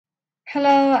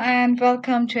Hello and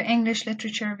welcome to English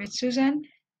Literature with Susan.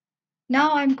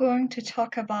 Now I'm going to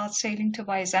talk about Sailing to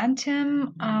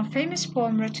Byzantium, a famous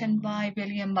poem written by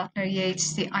William Butler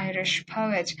Yeats, the Irish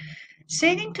poet.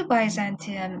 Sailing to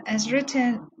Byzantium is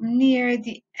written near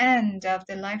the end of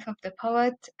the life of the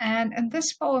poet, and in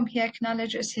this poem he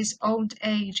acknowledges his old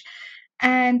age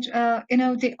and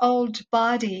the old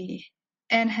body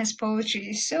in his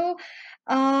poetry. So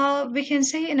we can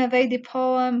say in a way the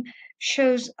poem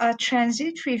shows a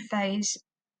transitory phase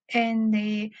in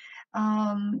the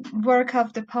work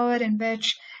of the poet in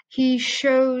which he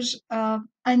shows a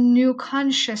new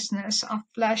consciousness of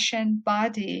flesh and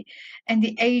body and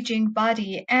the aging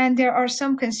body. And there are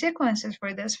some consequences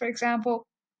for this. For example,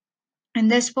 in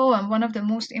this poem, one of the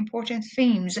most important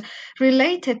themes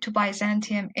related to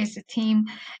Byzantium is the theme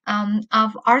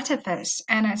of artifice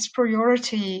and its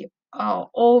priority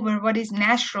over what is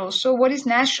natural. So, what is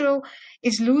natural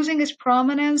is losing its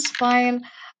prominence, while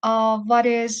what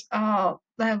is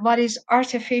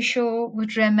artificial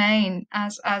would remain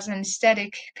as an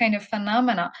aesthetic kind of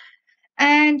phenomena.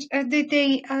 And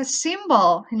the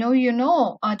symbol,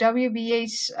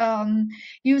 WBH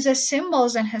uses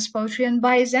symbols in his poetry, and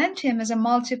Byzantium is a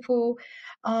multiple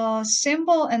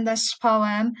symbol in this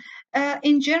poem.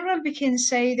 In general, we can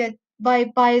say that by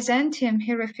Byzantium,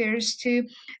 he refers to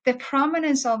the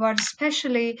prominence of art,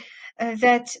 especially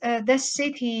that this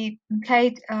city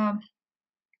played an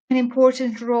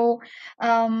important role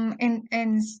in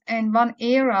one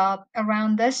era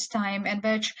around this time in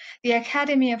which the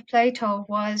Academy of Plato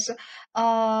was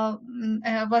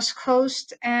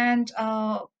closed, and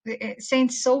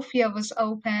Saint Sophia was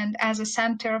opened as a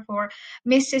center for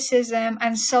mysticism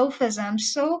and Sophism.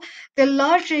 So the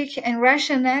logic and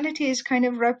rationality is kind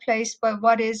of replaced by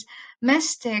what is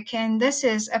mystic, and this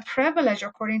is a privilege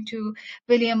according to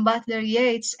William Butler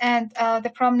Yeats. And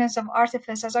the prominence of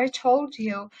artifice, as I told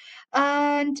you.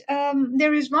 And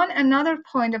there is one another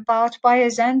point about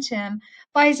Byzantium.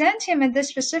 Byzantium at this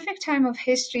specific time of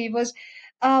history was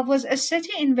a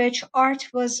city in which art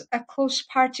was a close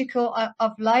particle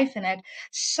of life in it.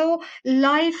 So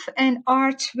life and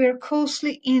art were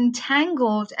closely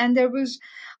entangled, and there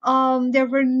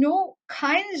were no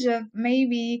kinds of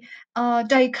maybe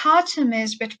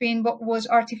dichotomies between what was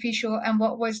artificial and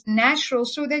what was natural.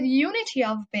 So that unity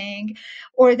of being,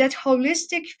 or that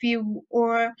holistic view,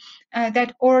 or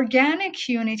that organic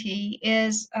unity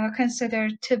is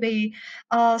considered to be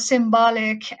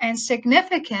symbolic and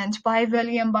significant by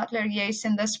William Butler Yeats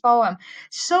in this poem.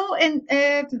 So, at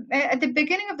the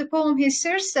beginning of the poem, he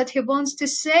asserts that he wants to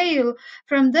sail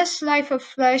from this life of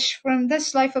flesh, from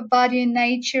this life of body and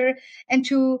nature,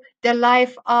 into the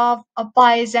life of a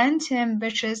Byzantium,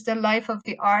 which is the life of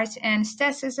the art and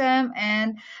aestheticism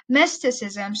and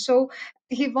mysticism. So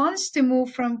he wants to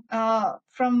move from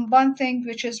one thing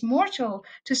which is mortal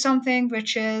to something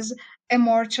which is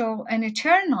immortal and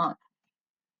eternal.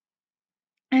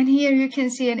 And here you can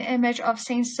see an image of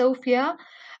Saint Sophia.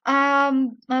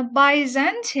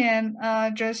 Byzantium,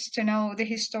 just to know the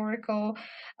historical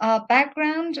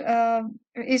background,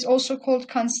 is also called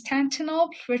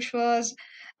Constantinople, which was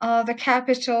the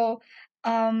capital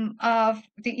of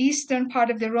the eastern part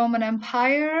of the Roman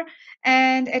Empire,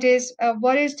 and it is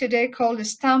what is today called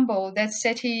Istanbul, that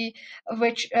city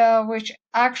which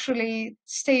actually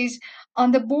stays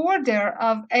on the border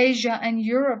of Asia and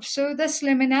Europe. So this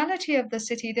liminality of the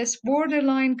city, this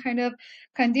borderline kind of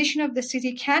condition of the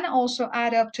city, can also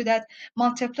add up to that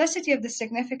multiplicity of the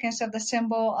significance of the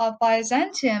symbol of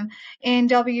Byzantium in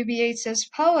W.B. Yeats's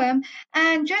poem.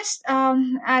 And just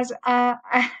as a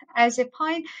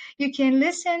point, you can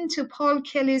listen to Paul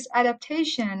Kelly's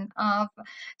adaptation of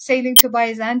Sailing to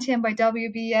Byzantium by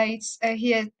W.B. Yeats.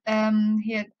 He had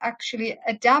actually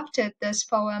adapted this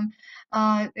poem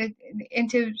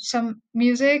into some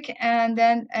music, and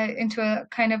then into a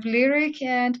kind of lyric,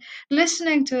 and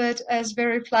listening to it is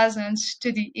very pleasant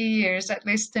to the ears, at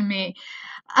least to me.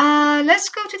 Let's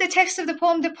go to the text of the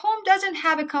poem. The poem doesn't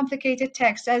have a complicated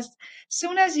text. As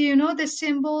soon as you know the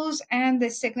symbols and the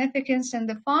significance and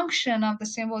the function of the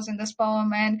symbols in this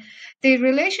poem, and the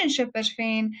relationship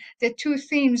between the two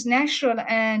themes, natural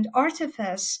and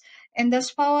artifice, in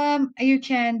this poem, you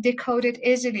can decode it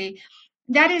easily.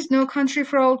 That is No Country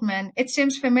for Old Men. It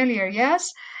seems familiar,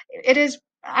 yes? It is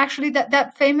actually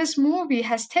that famous movie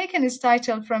has taken its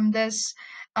title from this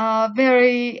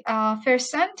very first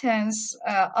sentence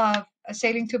of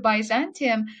Sailing to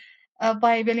Byzantium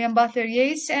by William Butler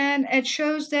Yeats, and it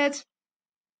shows that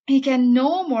he can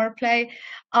no more play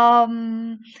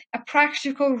um, a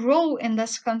practical role in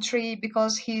this country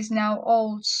because he's now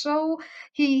old. So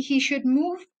he should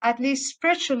move at least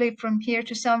spiritually from here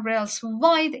to somewhere else.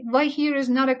 Why here is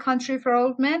not a country for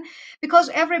old men? Because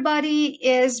everybody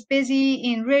is busy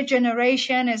in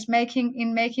regeneration, is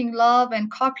making love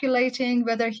and copulating,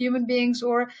 whether human beings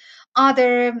or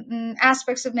other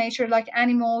aspects of nature like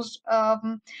animals.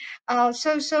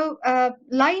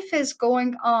 Life is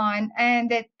going on, and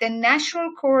that the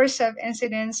natural course of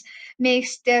incidents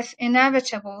makes death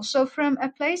inevitable. So, from a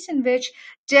place in which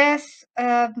death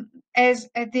is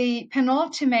the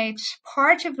penultimate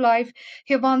part of life,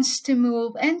 he wants to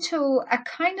move into a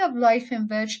kind of life in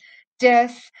which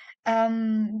death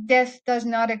does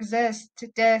not exist.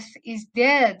 Death is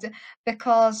dead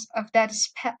because of that,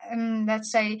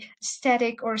 let's say,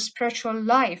 static or spiritual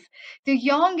life. The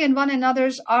young in one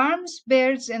another's arms,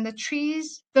 birds in the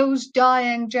trees, those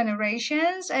dying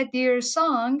generations, a dear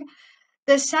song.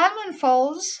 The salmon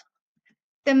falls,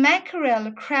 the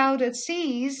mackerel crowded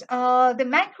seas. The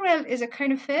mackerel is a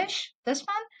kind of fish, this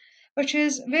one, which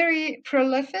is very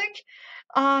prolific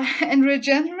and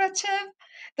regenerative.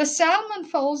 The salmon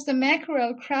falls, the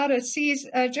mackerel crowded seas.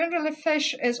 Generally,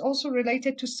 fish is also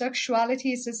related to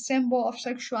sexuality. It's a symbol of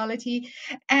sexuality.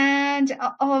 And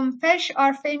fish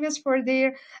are famous for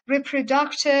their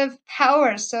reproductive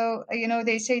power. So,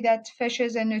 they say that fish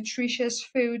is a nutritious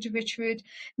food which would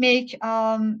make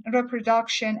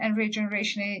reproduction and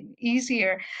regeneration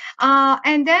easier.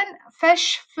 And then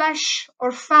fish, flesh,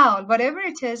 or fowl, whatever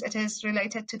it is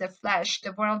related to the flesh,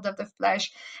 the world of the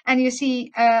flesh. And you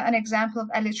see an example of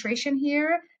alliteration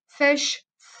here: fish,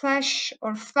 flesh,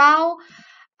 or fowl.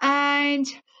 And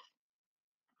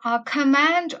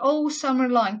command all summer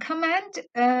long.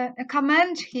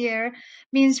 Command here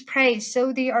means praise.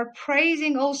 So they are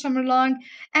praising all summer long.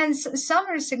 And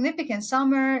summer is significant.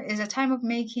 Summer is a time of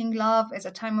making love. It's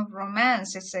a time of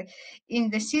romance. In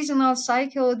the seasonal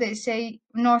cycle. They say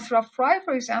Northrop Frye,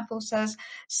 for example, says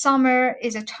summer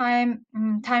is a time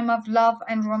of love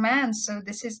and romance. So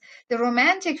this is the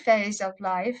romantic phase of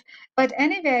life. But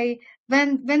anyway,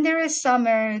 when there is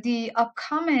summer, the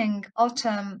upcoming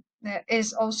autumn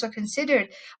is also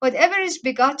considered. Whatever is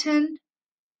begotten,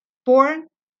 born,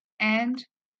 and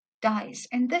dies.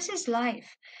 And this is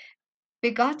life: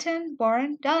 begotten,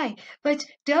 born, die. But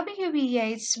W.B.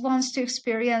 Yeats wants to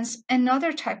experience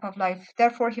another type of life.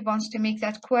 Therefore, he wants to make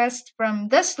that quest from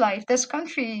this life, this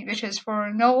country, which is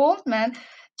for no old man,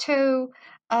 to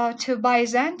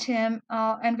Byzantium,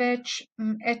 in which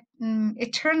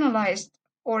eternalized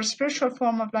or spiritual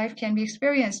form of life can be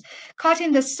experienced. Caught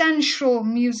in the sensual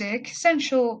music,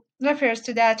 sensual refers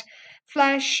to that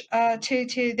flesh, to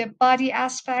the body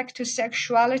aspect, to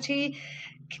sexuality.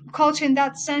 Caught in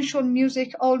that sensual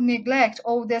music, all neglect,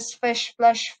 all this fish,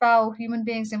 flesh, fowl, human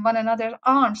beings in one another's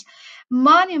arms.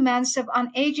 Monuments of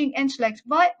unaging intellect.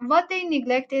 What they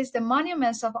neglect is the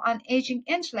monuments of unaging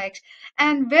intellect.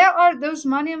 And where are those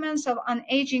monuments of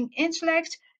unaging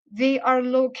intellect? They are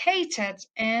located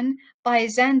in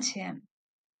Byzantium.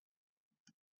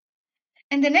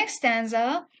 In the next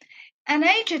stanza, an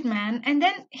aged man, and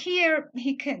then here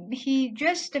he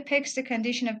just depicts the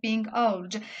condition of being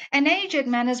old. An aged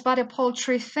man is but a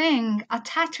paltry thing, a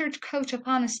tattered coat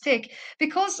upon a stick.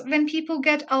 Because when people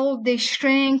get old, they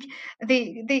shrink,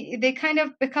 they kind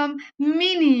of become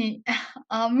mini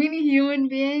mini human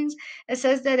beings. It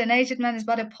says that an aged man is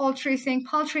but a paltry thing.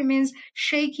 Paltry means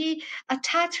shaky. A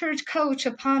tattered coat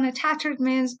upon a tattered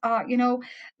means a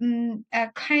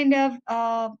kind of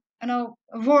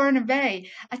worn away.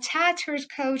 A tattered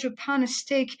coat upon a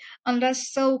stick, unless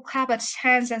so clap its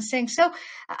hands and sing. So,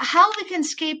 how we can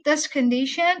escape this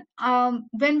condition?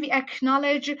 When we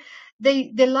acknowledge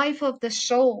the life of the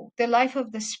soul, the life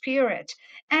of the spirit.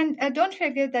 And don't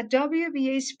forget that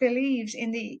WBS believes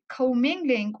in the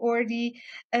commingling or the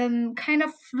kind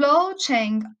of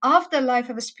floating of the life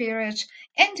of a spirit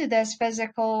into this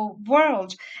physical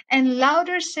world. And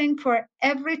louder sing for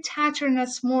every tatter in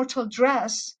its mortal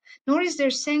dress, nor is there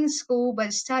sing school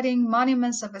but studying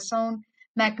monuments of its own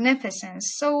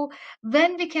magnificence. So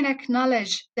when we can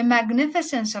acknowledge the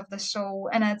magnificence of the soul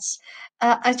and its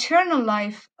eternal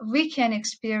life, we can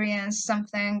experience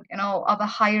something, of a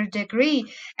higher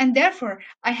degree. And therefore,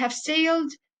 I have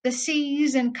sailed the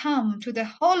seas and come to the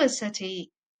holy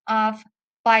city of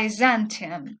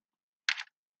Byzantium.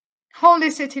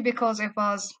 Holy city because it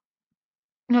was,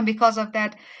 because of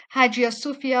that Hagia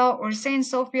Sophia or Saint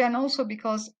Sophia, and also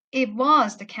because it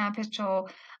was the capital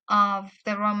of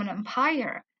the Roman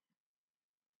Empire.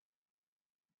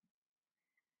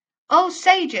 Oh,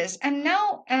 sages! And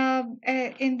now,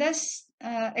 in this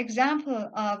example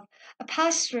of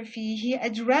apostrophe, he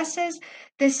addresses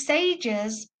the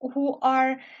sages who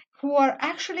are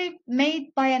actually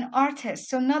made by an artist.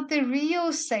 So not the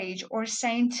real sage or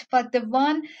saint, but the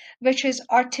one which is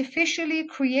artificially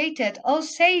created. All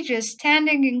sages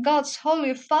standing in God's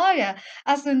holy fire,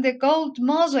 as in the gold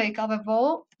mosaic of a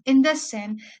wall. In this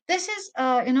scene, this is,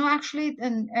 actually,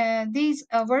 these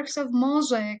works of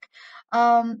mosaic,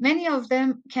 many of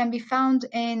them can be found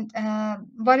in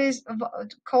what is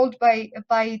called by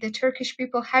the Turkish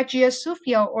people Hagia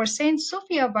Sophia, or Saint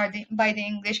Sophia by the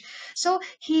English. So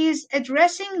he is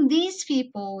addressing these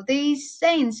people, these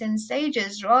saints and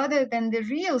sages, rather than the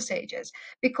real sages,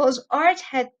 because art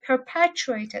had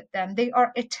perpetuated them. They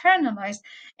are eternalized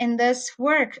in this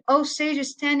work. Oh, sages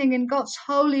standing in God's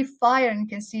holy fire, and you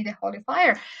can see the holy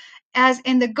fire as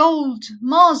in the gold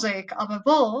mosaic of a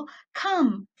wall,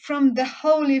 come from the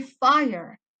holy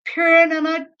fire,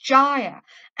 Purana Jaya,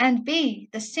 and be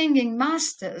the singing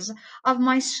masters of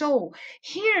my soul.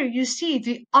 Here you see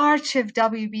the art of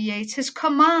W.B. Yeats, his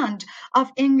command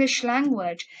of English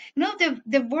language.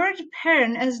 The word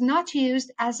parent is not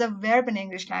used as a verb in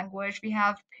English language. We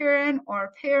have parent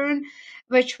or parent,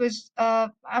 which refers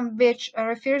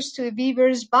to a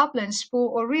weaver's boblin, spool,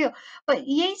 or reel. But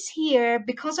Yeats here,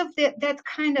 because of that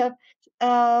kind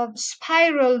of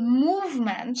spiral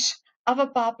movement of a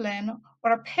boblin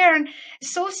or a parent,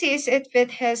 associates it with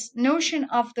his notion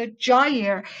of the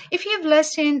gyre. If you've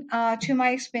listened to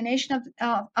my explanation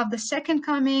of the second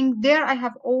coming, there I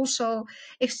have also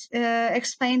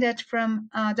explained it from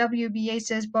W.B.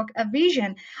 Yeats's book, A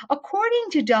Vision. According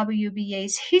to W.B.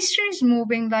 Yeats, history is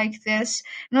moving like this.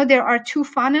 There are two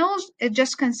funnels.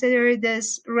 Just consider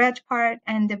this red part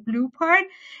and the blue part.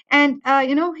 And,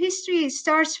 history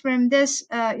starts from this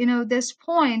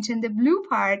point in the blue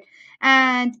part.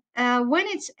 And when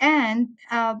it's end,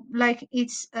 like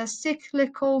it's a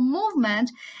cyclical movement,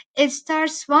 it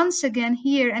starts once again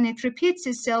here and it repeats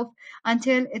itself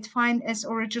until it finds its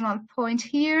original point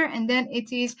here. And then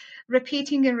it is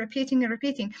repeating and repeating and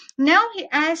repeating. Now he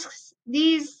asks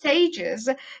these sages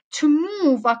to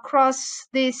move across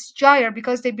this gyre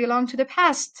because they belong to the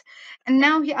past. And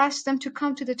now he asks them to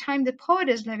come to the time the poet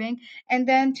is living and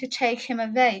then to take him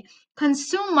away.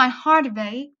 Consume my heart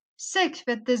away, sick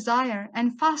with desire,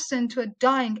 and fastened to a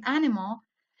dying animal.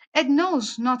 It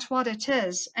knows not what it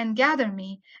is, and gather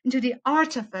me into the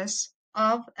artifice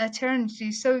of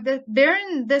eternity. So that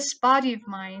bearing this body of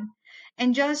mine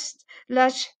and just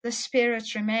let the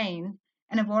spirit remain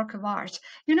in a work of art.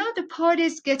 The poet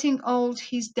is getting old,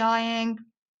 he's dying,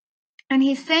 and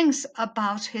he thinks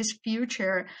about his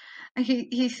future.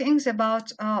 He thinks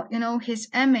about his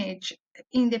image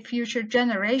in the future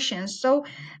generations. So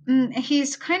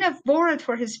he's kind of worried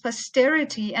for his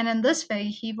posterity, and in this way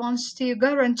he wants to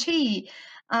guarantee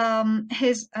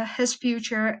his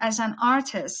future as an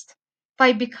artist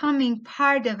by becoming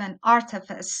part of an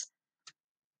artifice.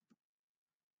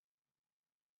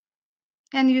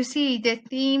 And you see the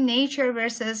theme nature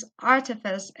versus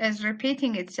artifice is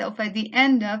repeating itself at the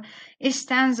end of each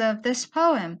stanza of this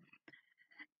poem.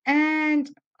 And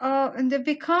they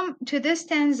become to this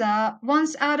stanza,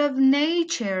 once out of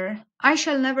nature, I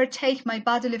shall never take my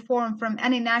bodily form from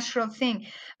any natural thing.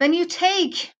 When you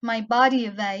take my body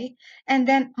away, and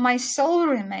then my soul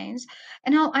remains,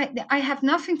 I have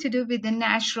nothing to do with the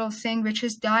natural thing which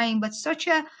is dying, but such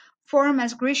a form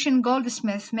as Grecian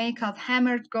goldsmiths make of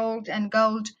hammered gold and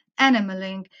gold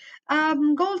enameling.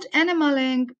 Gold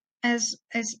enameling as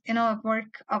a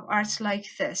work of art like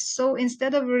this. So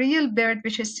instead of a real bird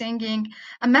which is singing,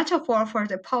 a metaphor for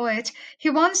the poet, he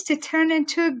wants to turn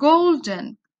into a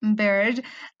golden bird,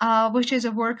 which is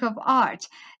a work of art,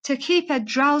 to keep a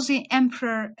drowsy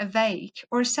emperor awake,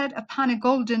 or set upon a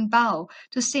golden bough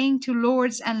to sing to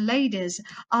lords and ladies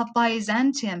of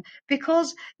Byzantium,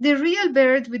 because the real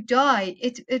bird would die.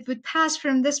 It would pass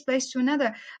from this place to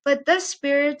another, but this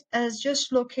bird is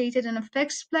just located in a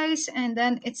fixed place, and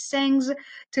then it sings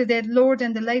to the lord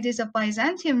and the ladies of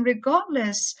Byzantium,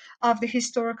 regardless of the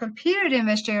historical period in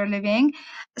which they are living.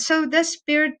 So this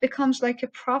bird becomes like a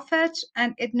prophet,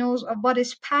 and it knows of what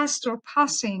is past or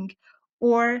passing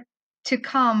or to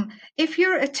come. If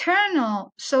you're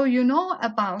eternal, so you know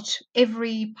about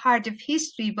every part of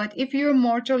history, but if you're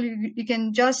mortal, you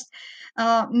can just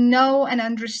know and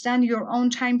understand your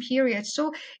own time period.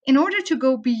 So in order to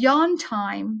go beyond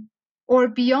time or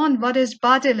beyond what is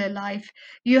bodily life,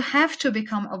 you have to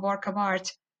become a work of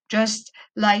art, just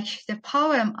like the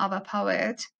poem of a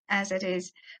poet, as it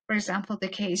is, for example, the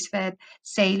case with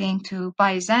sailing to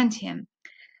Byzantium.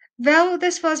 Well,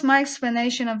 this was my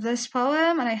explanation of this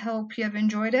poem, and I hope you have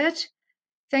enjoyed it.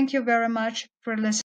 Thank you very much for listening.